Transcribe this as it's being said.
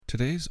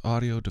Today's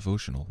audio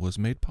devotional was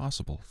made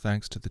possible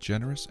thanks to the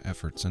generous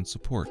efforts and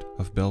support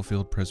of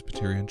Bellefield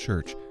Presbyterian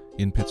Church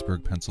in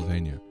Pittsburgh,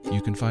 Pennsylvania.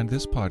 You can find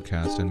this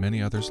podcast and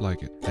many others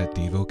like it at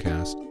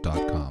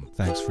Devocast.com.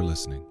 Thanks for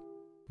listening.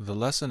 The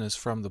lesson is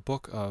from the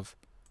book of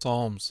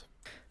Psalms.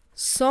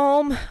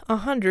 Psalm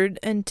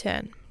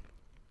 110.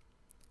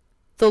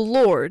 The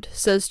Lord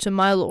says to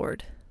my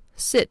Lord,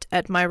 "Sit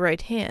at my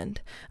right hand,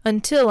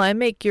 until I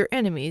make your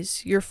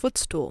enemies your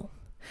footstool."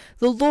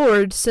 The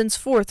Lord sends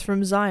forth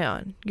from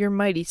Zion your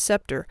mighty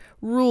scepter.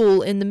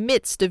 Rule in the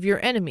midst of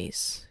your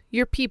enemies.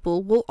 Your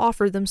people will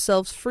offer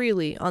themselves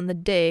freely on the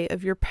day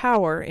of your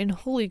power in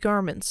holy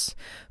garments.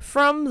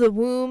 From the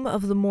womb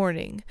of the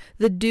morning,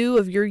 the dew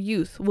of your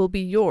youth will be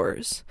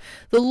yours.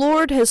 The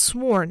Lord has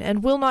sworn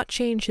and will not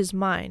change his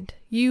mind.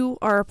 You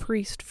are a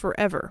priest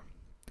forever,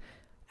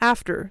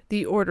 after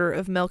the order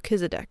of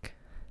Melchizedek.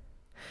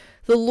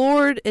 The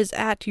Lord is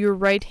at your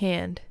right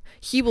hand.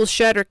 He will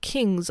shatter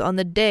kings on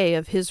the day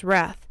of his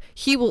wrath.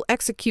 He will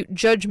execute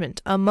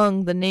judgment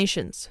among the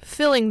nations,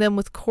 filling them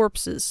with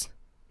corpses.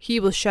 He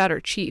will shatter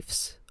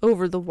chiefs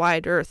over the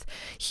wide earth.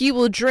 He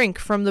will drink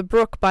from the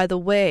brook by the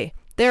way.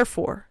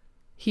 Therefore,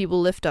 he will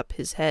lift up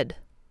his head.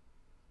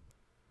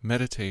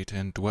 Meditate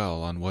and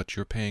dwell on what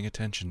you're paying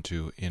attention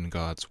to in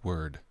God's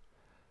Word.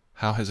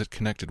 How has it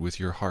connected with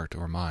your heart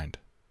or mind?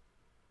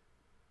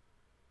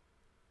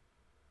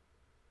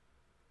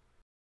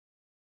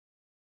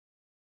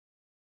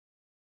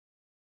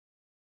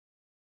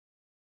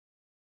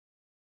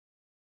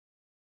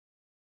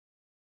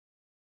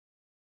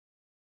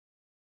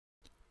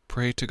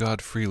 Pray to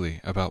God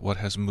freely about what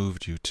has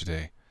moved you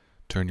today.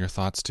 Turn your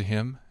thoughts to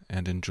Him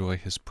and enjoy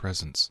His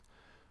presence.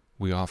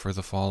 We offer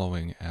the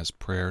following as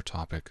prayer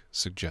topic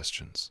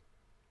suggestions.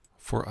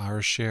 For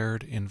our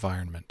shared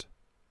environment.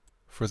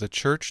 For the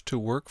Church to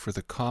work for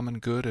the common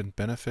good and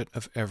benefit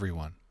of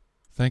everyone.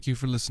 Thank you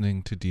for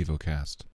listening to Devocast.